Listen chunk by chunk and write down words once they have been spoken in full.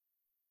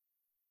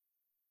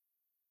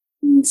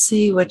and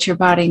see what your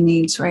body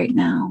needs right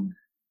now.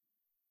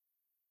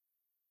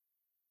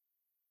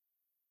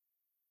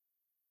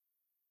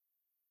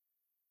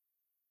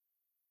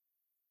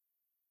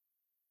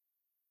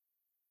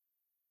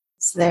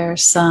 Is there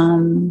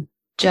some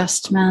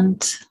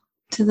adjustment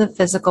to the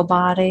physical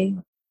body?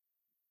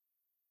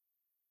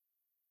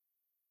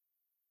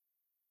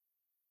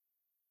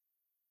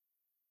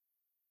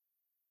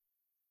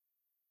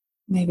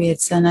 Maybe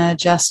it's an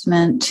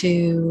adjustment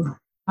to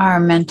our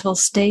mental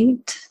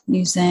state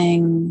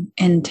using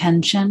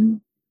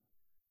intention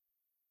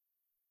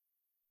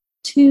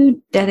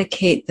to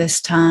dedicate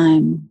this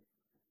time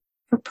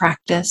for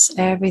practice,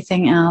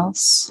 everything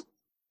else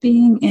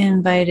being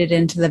invited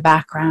into the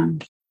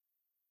background.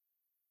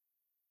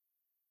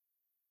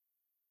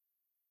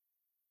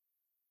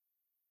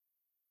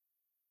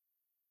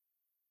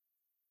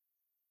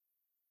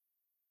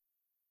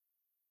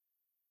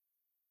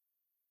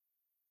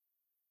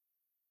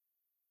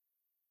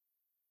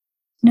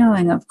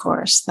 Knowing, of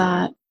course,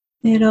 that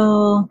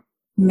it'll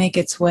make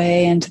its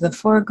way into the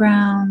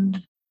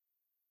foreground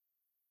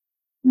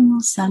and we'll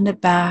send it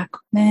back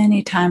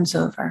many times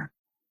over.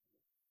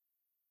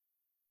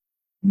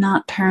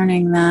 Not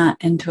turning that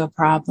into a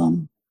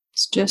problem.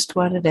 It's just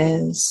what it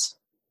is.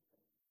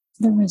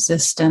 The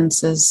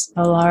resistance is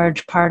a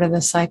large part of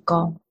the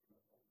cycle.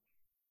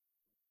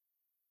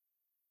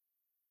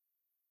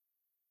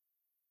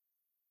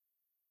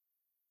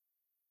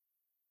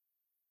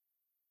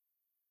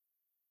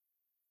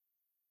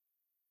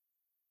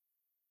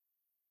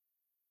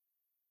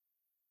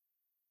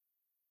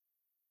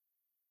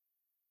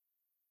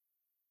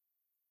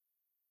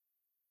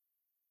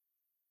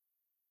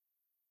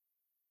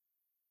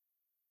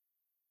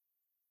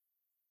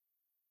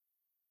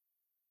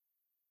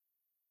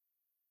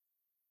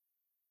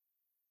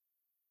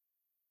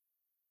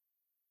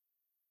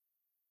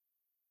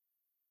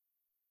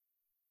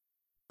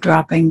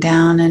 Dropping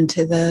down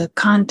into the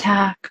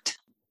contact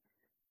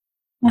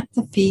at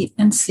the feet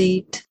and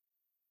seat,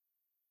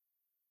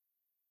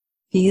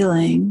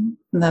 feeling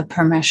the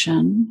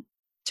permission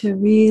to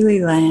really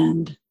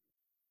land.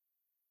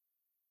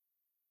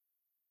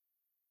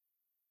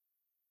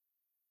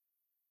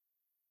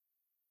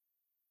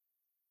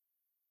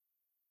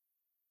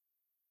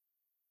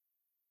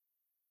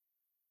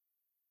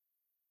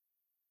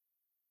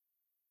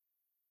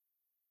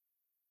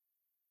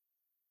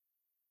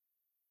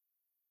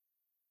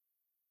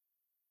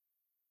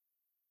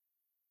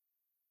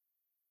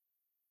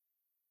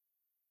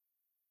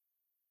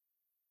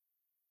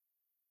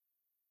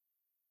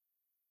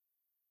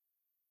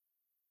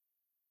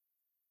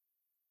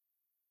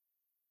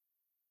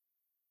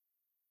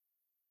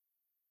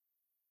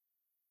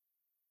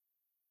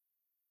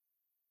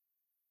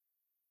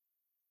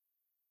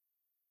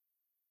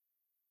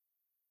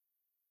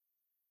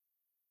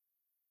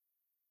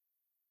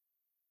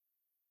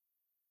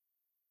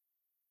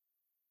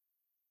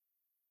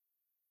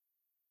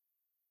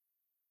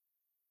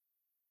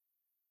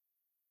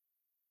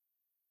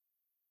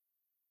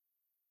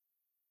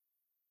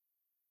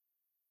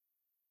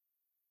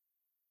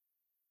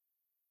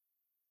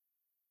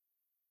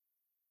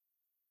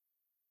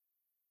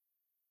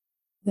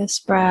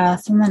 This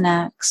breath and the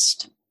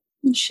next,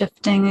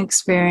 shifting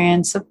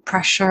experience of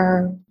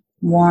pressure,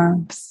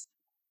 warmth,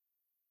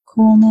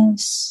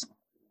 coolness,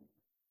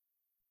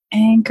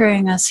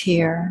 anchoring us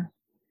here.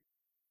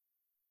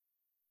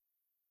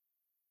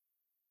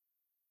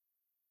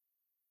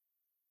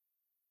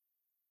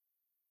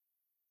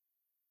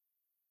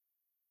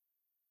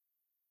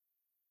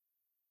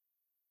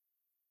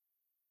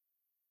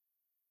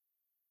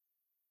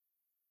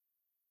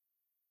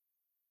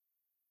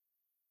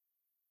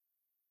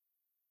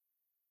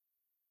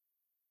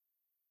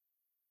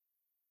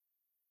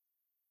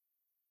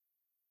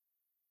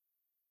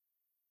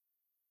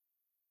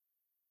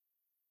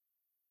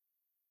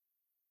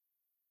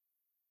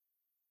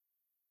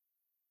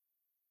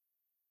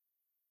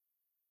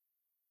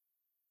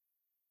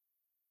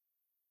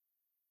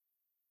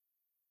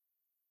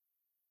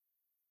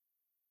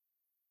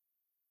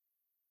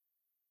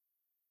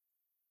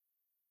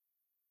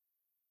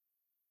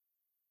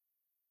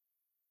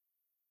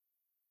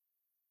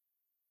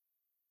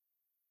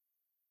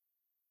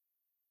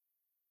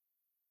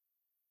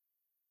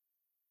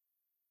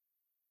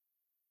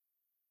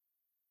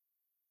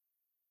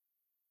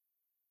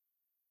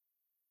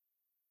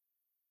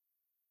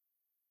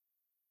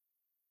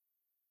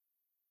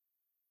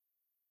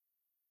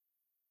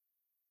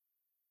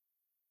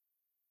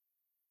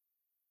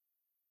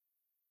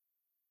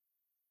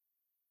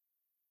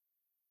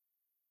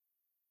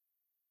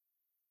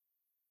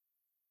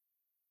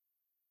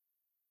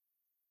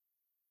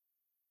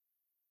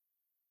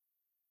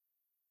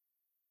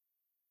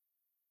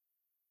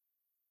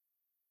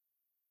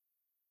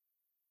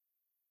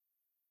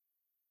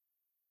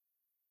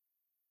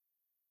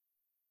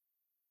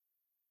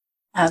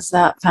 As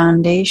that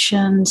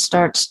foundation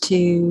starts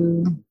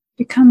to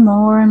become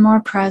more and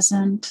more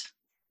present,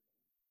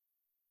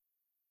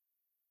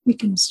 we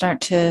can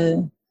start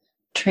to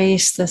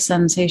trace the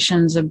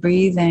sensations of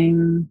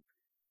breathing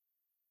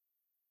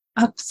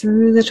up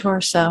through the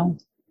torso.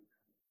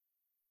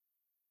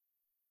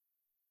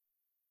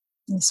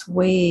 This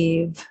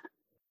wave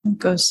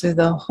goes through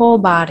the whole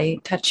body,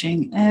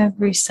 touching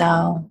every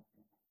cell.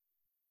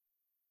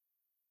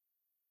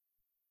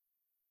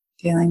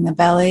 Feeling the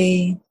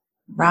belly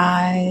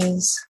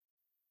rise,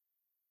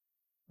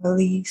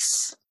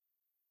 release.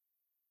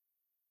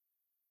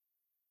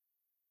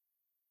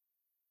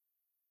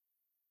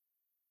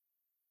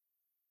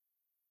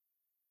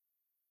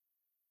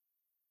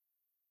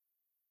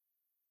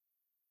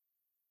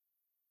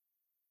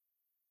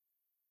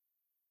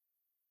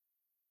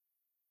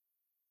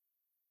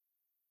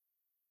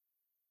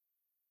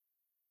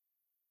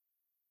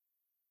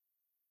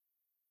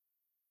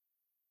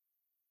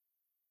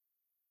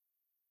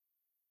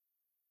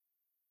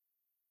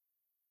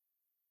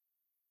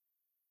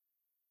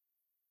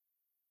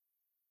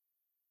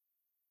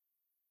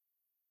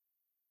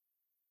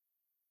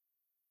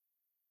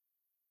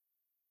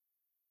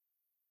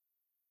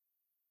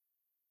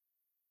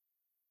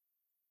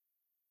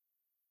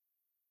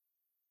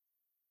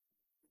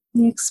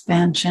 The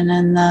expansion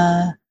in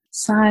the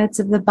sides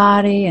of the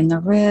body and the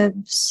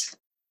ribs,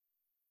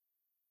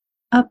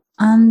 up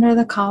under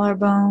the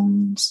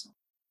collarbones.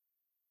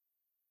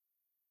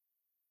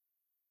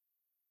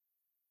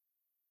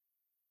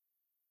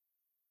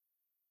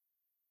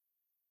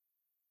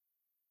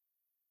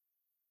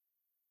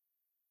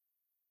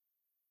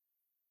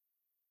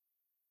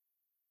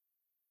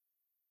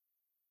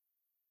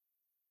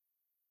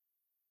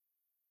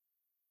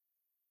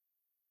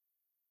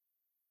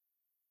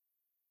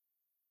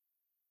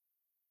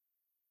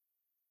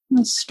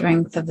 The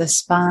strength of the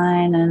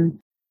spine and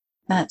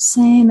that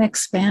same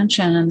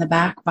expansion in the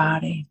back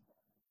body.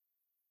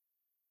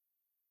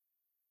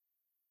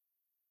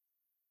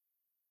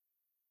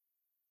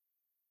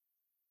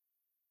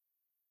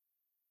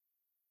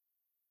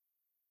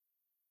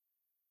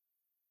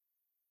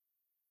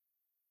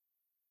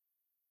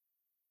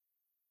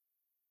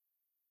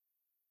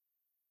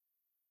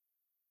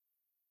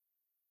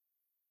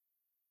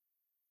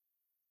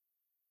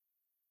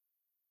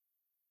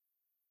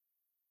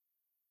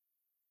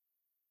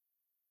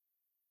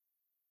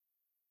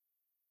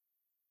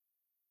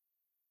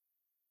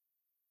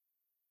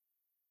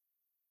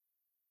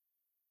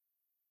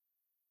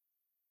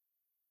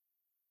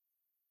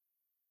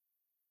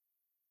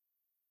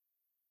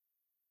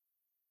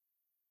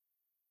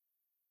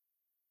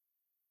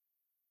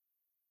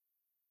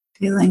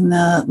 Feeling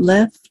the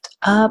lift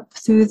up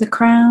through the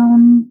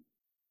crown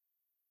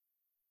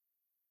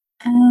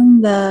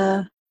and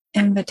the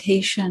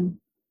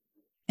invitation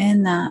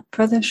in that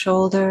for the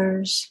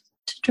shoulders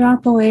to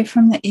drop away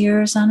from the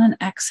ears on an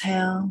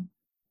exhale.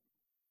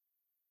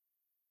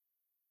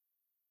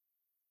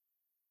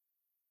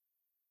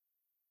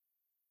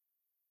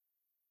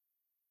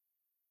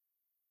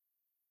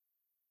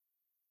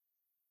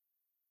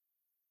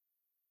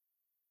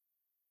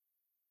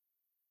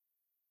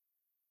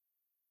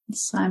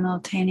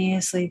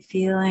 Simultaneously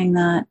feeling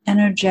that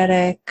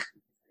energetic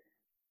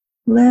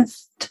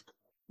lift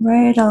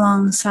right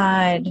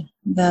alongside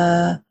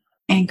the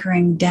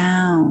anchoring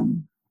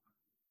down,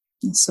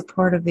 the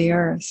support of the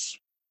earth.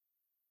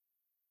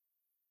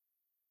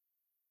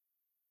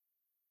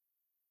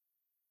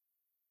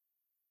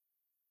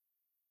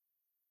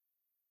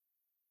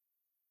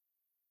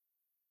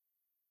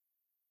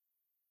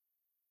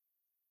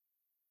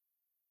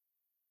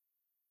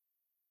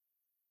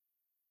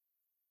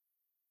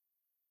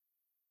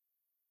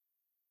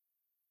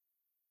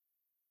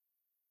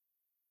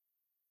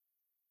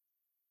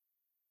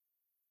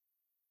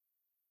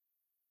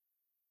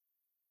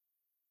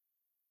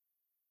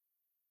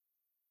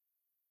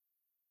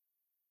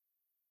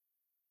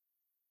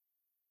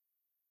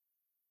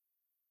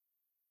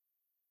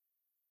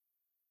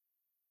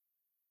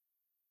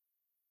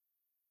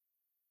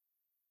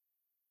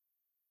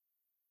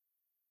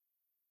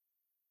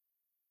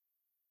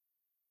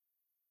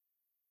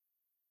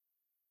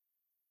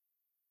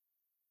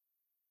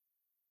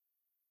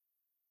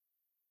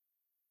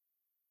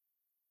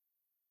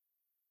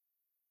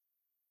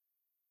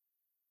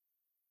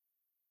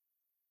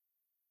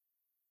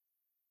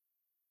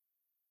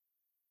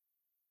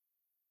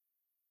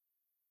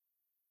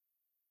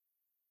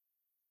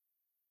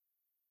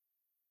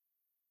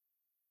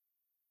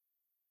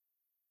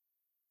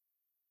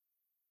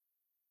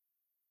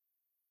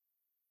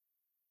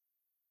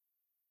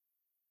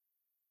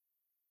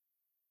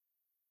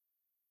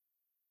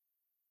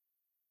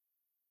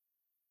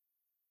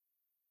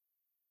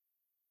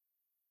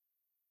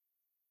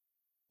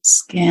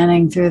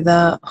 Scanning through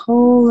the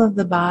whole of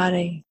the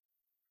body,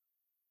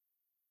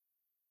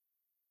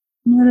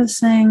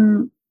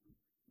 noticing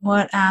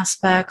what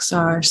aspects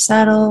are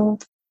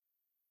settled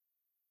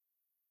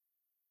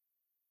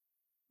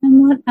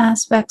and what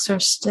aspects are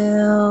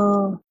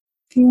still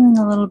feeling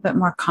a little bit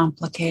more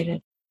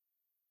complicated.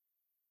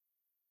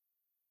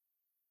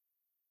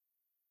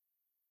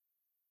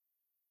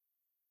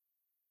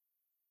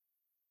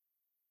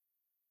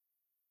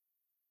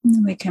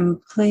 And we can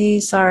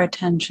place our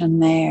attention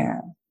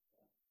there,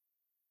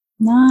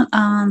 not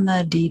on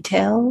the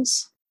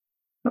details,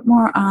 but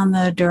more on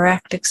the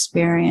direct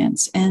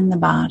experience in the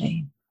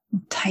body,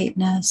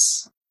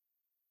 tightness,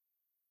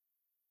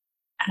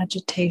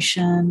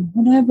 agitation,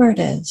 whatever it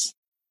is.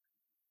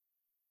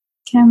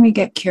 Can we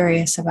get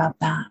curious about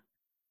that?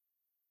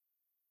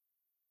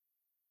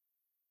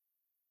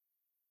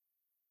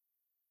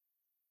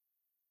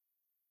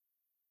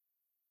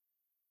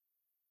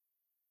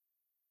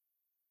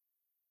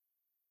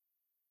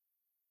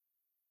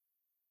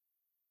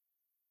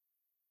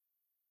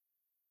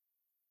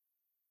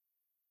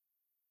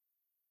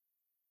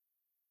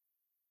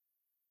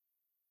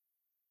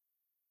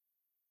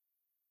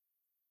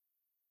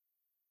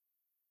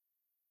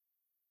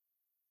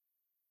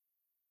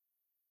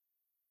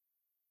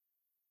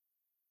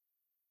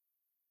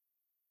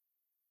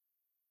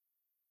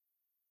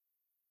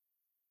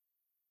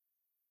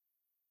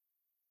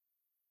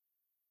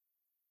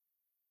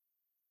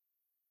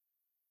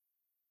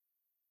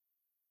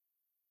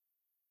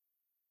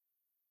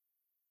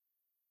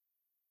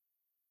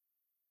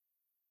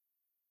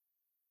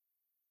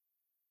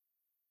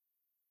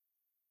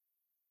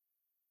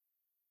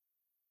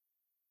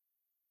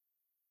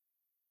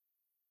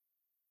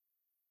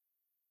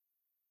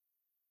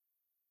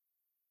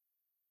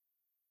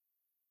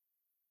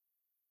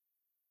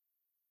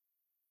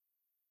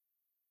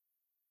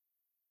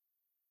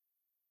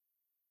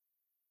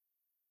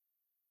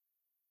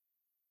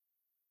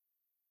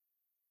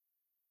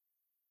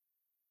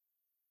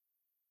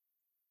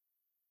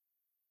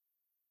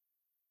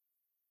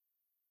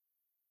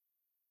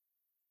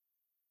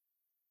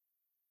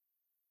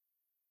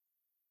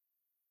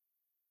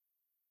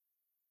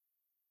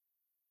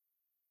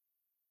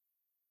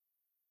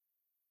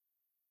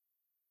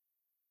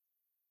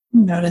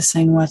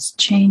 Noticing what's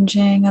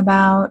changing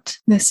about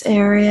this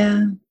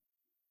area.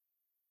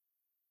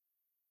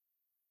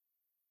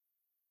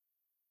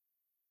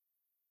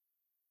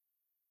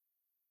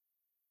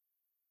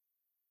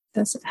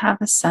 Does it have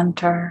a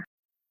center?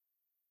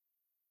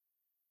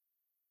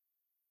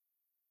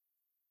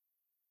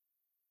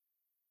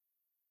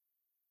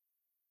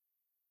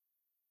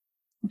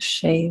 A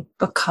shape,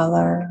 a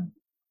color?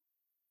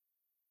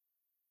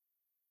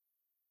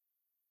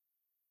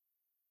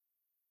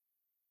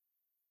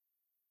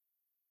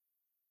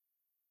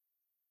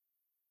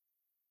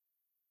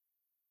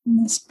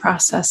 And this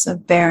process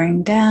of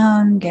bearing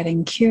down,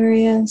 getting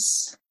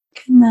curious,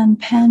 can then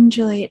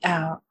pendulate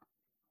out.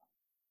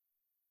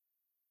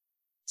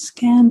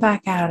 Scan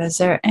back out. Is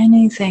there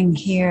anything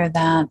here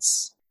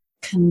that's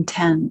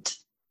content,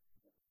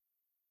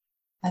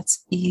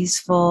 that's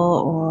easeful,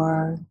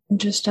 or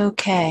just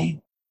okay?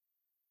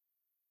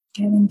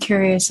 Getting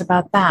curious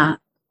about that.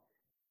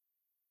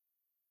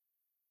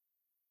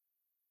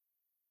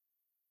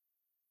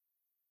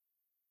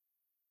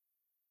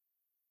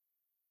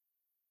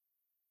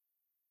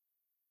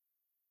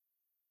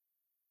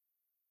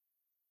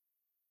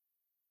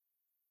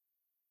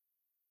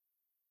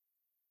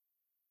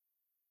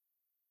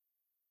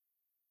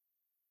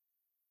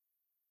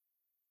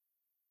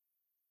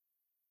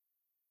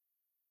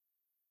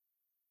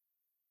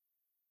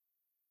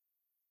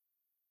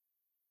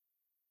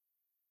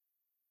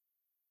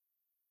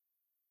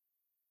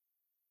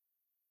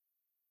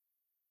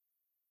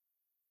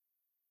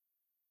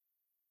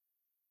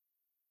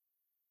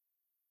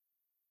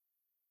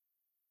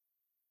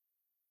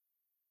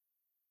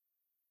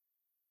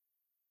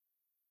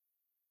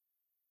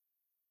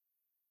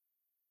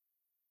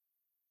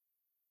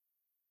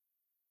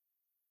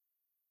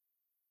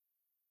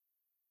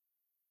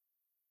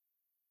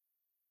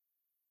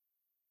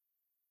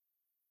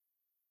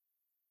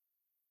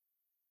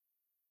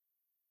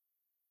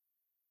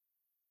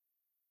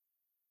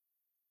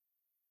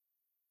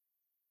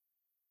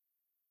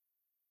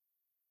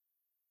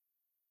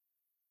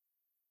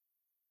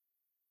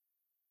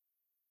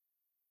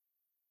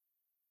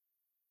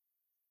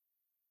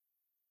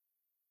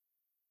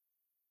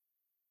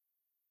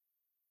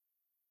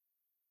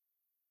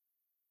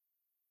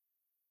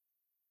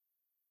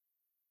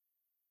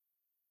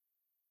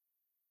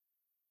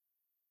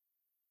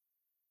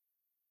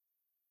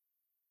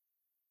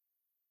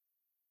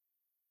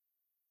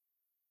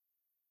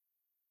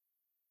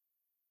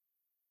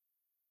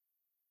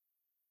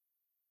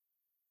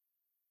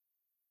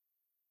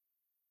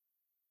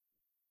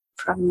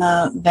 From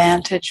the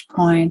vantage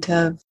point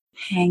of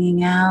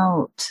hanging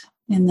out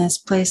in this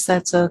place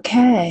that's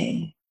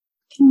okay,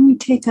 can we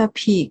take a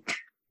peek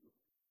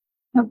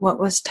at what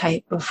was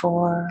tight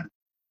before?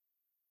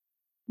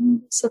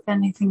 Notice if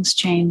anything's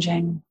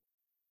changing.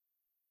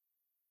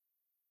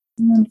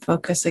 And then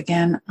focus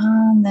again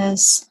on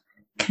this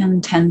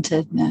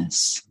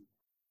contentedness.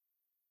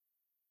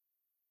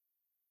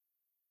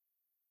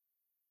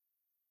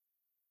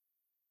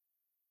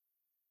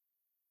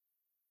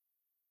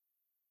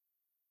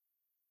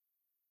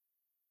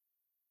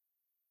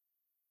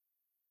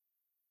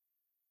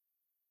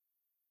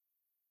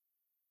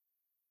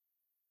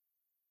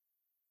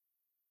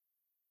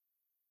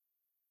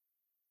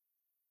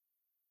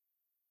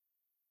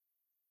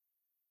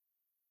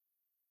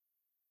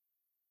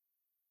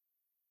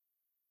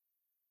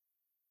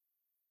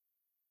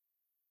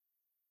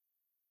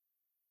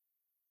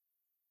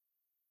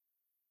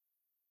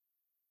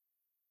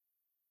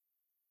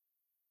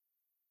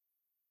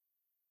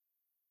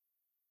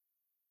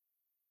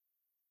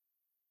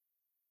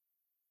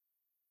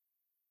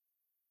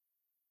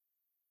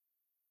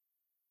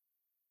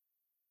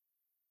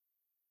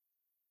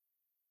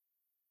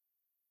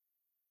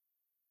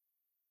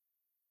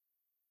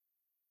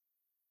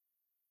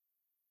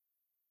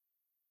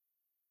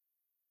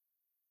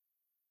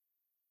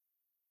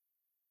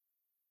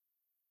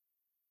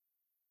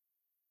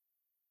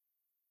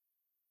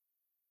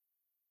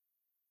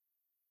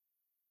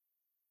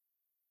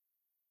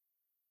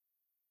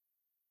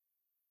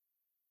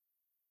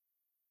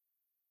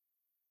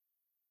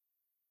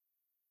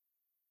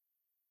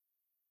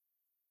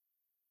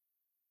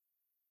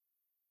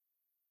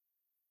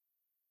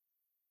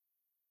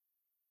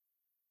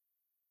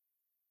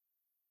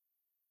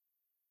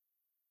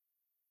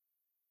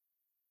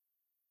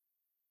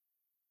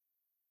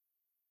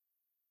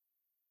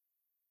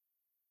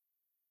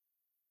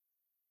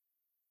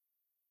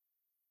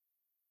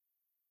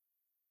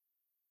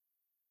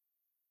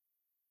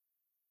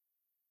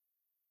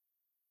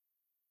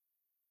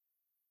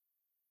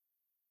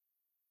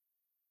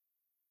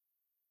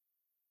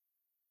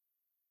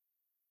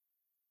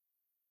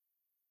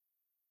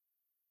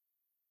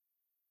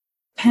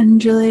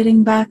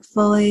 pendulating back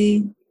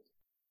fully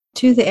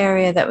to the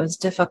area that was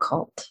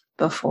difficult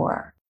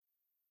before.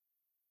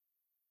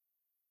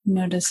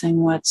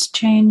 Noticing what's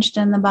changed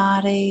in the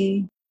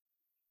body.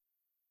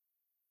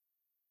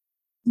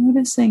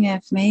 Noticing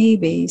if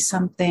maybe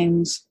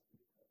something's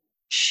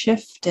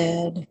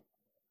shifted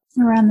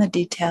around the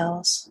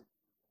details.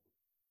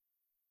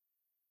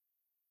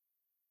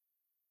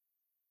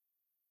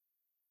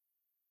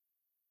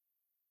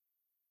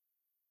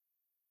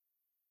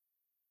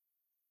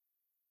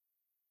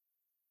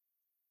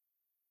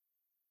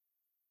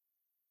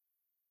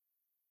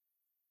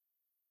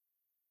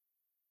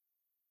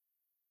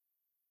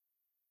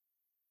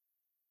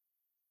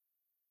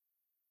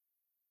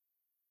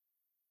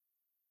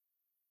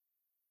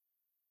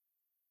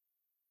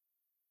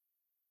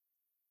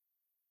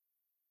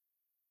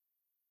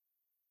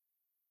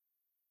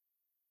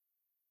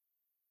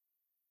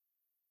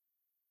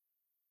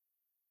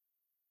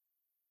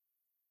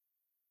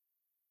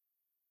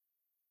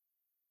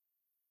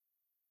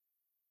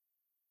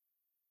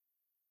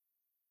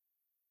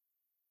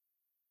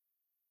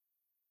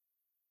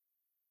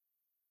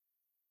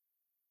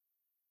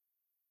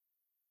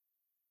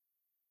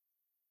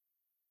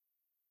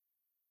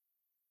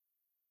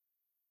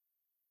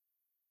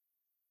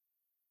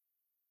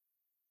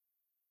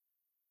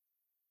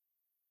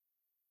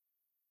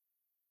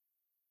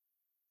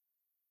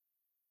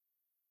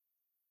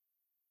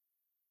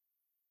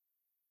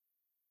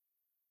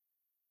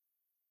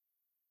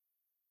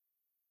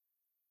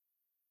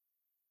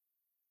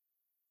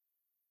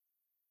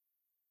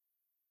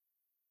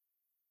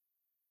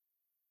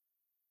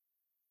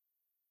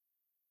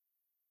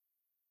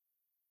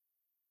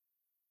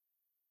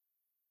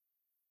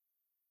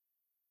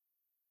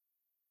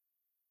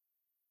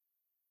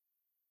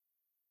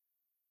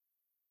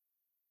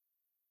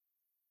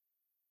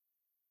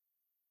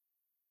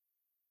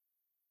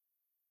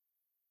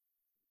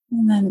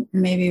 And then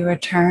maybe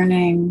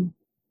returning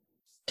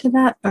to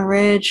that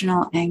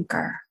original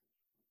anchor.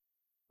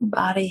 The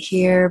body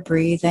here,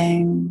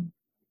 breathing.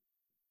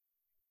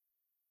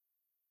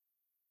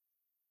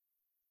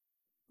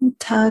 The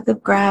tug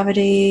of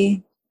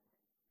gravity.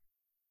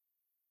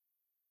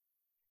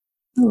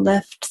 The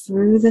lift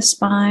through the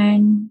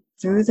spine,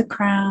 through the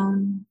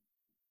crown.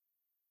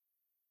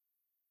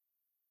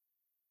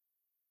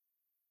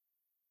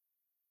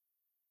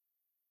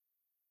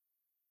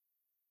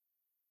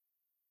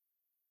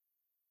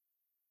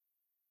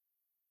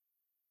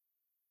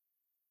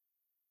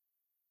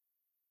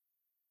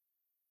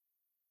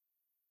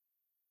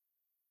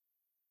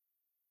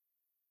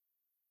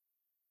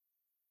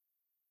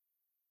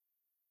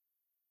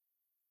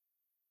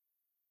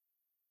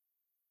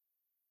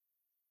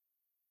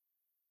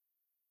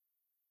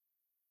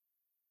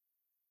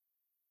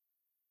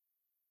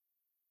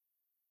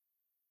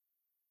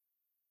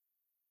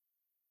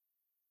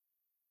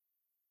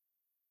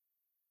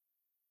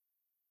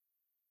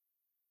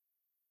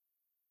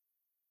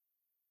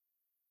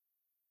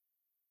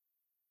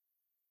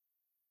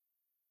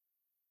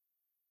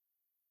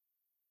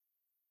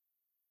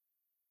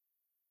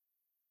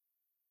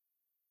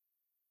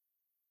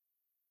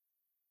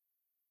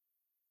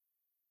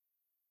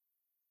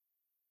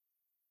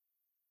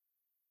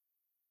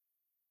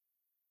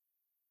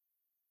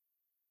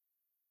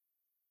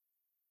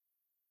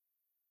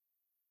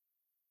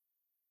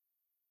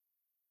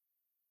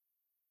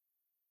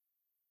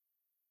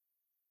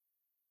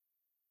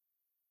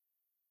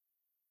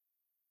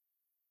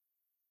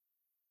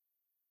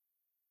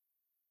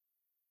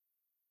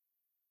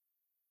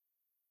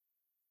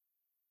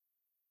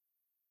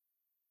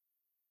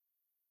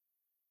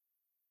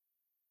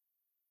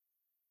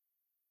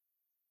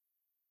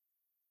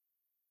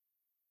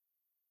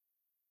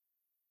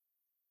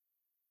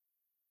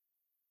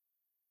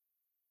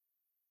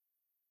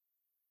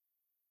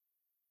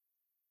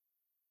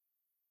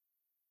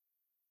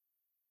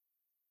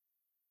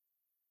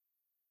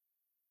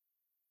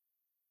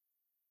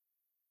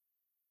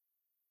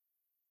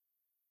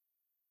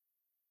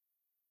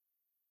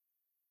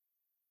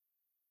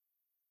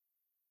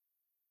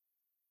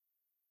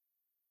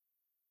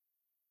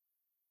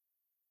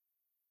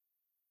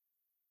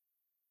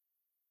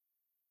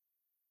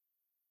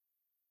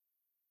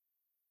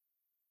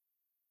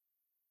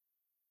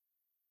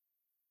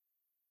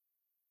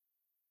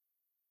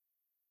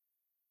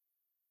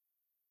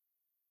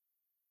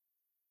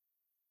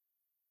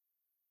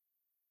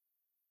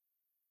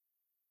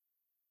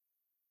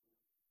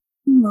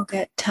 And we'll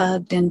get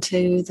tugged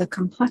into the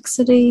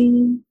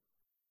complexity,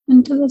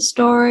 into the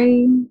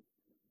story.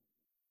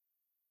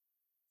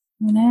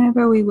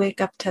 Whenever we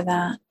wake up to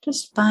that,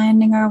 just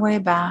finding our way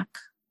back,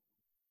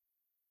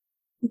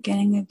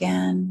 beginning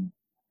again.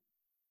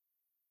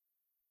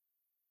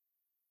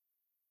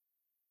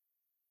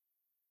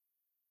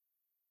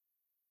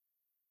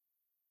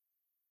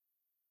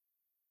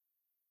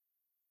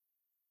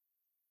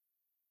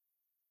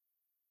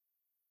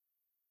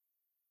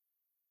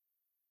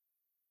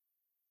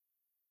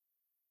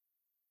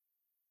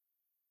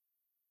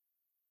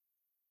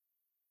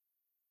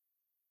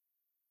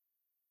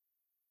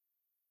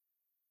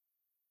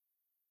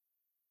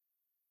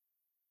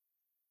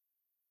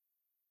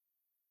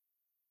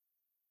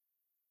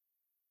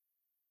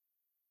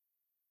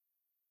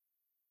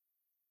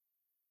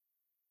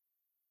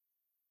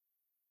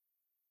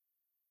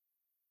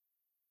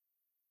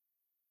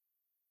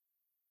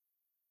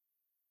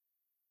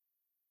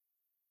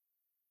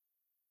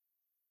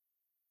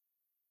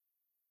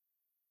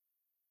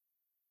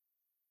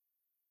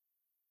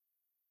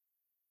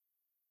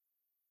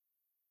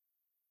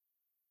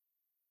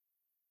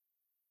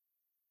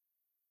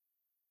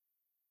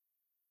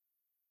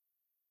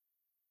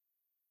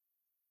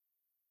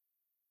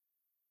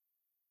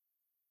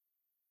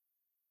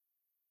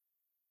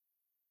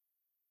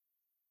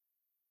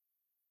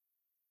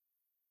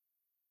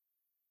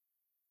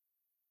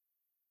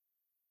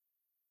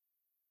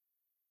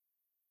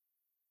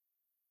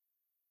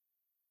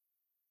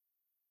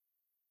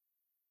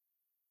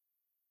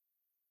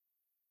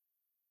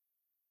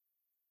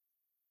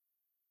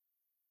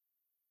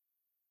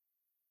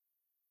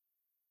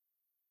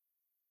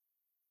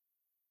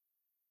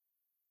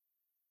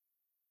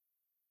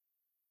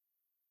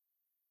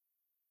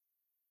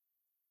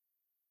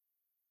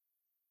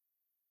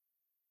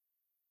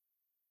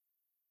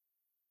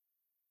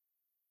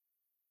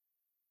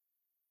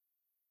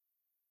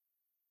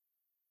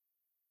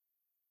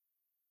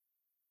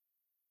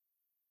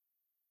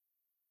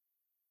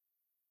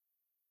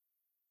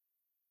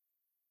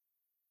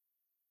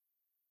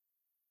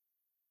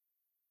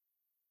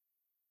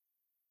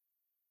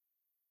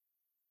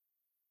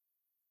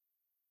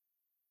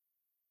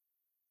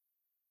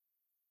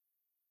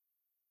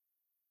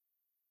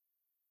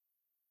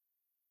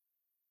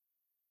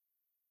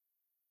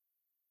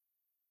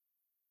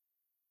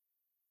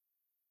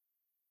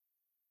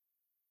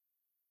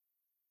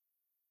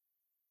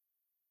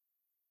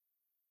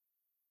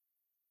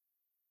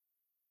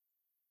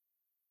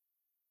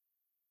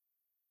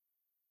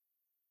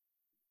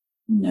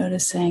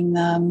 Noticing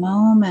the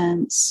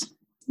moments,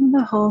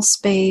 the whole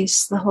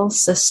space, the whole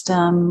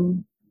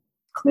system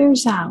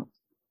clears out.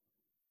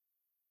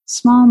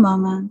 Small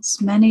moments,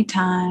 many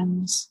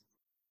times.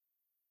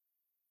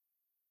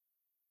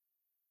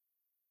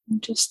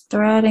 And just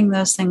threading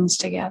those things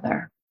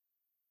together.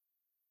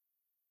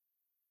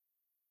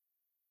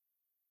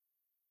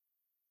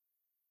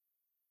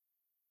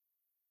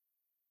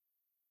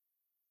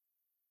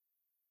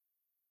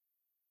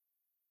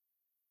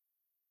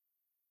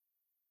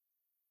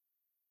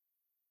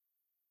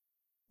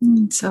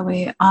 And so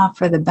we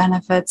offer the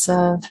benefits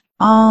of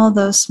all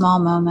those small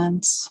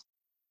moments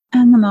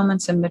and the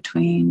moments in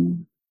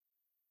between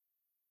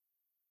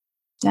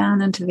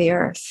down into the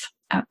earth,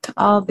 out to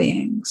all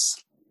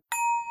beings.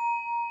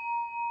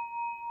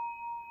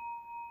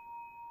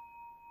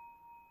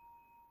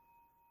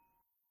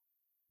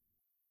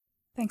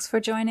 Thanks for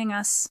joining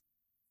us.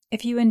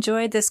 If you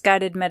enjoyed this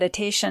guided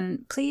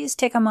meditation, please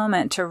take a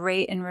moment to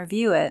rate and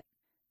review it.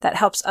 That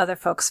helps other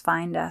folks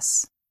find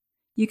us.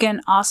 You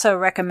can also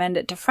recommend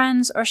it to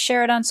friends or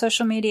share it on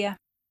social media.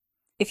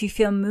 If you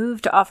feel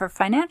moved to offer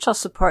financial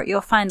support,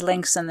 you'll find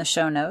links in the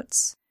show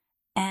notes.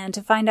 And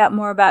to find out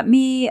more about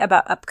me,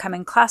 about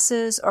upcoming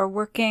classes, or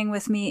working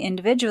with me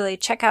individually,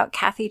 check out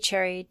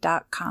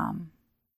kathycherry.com.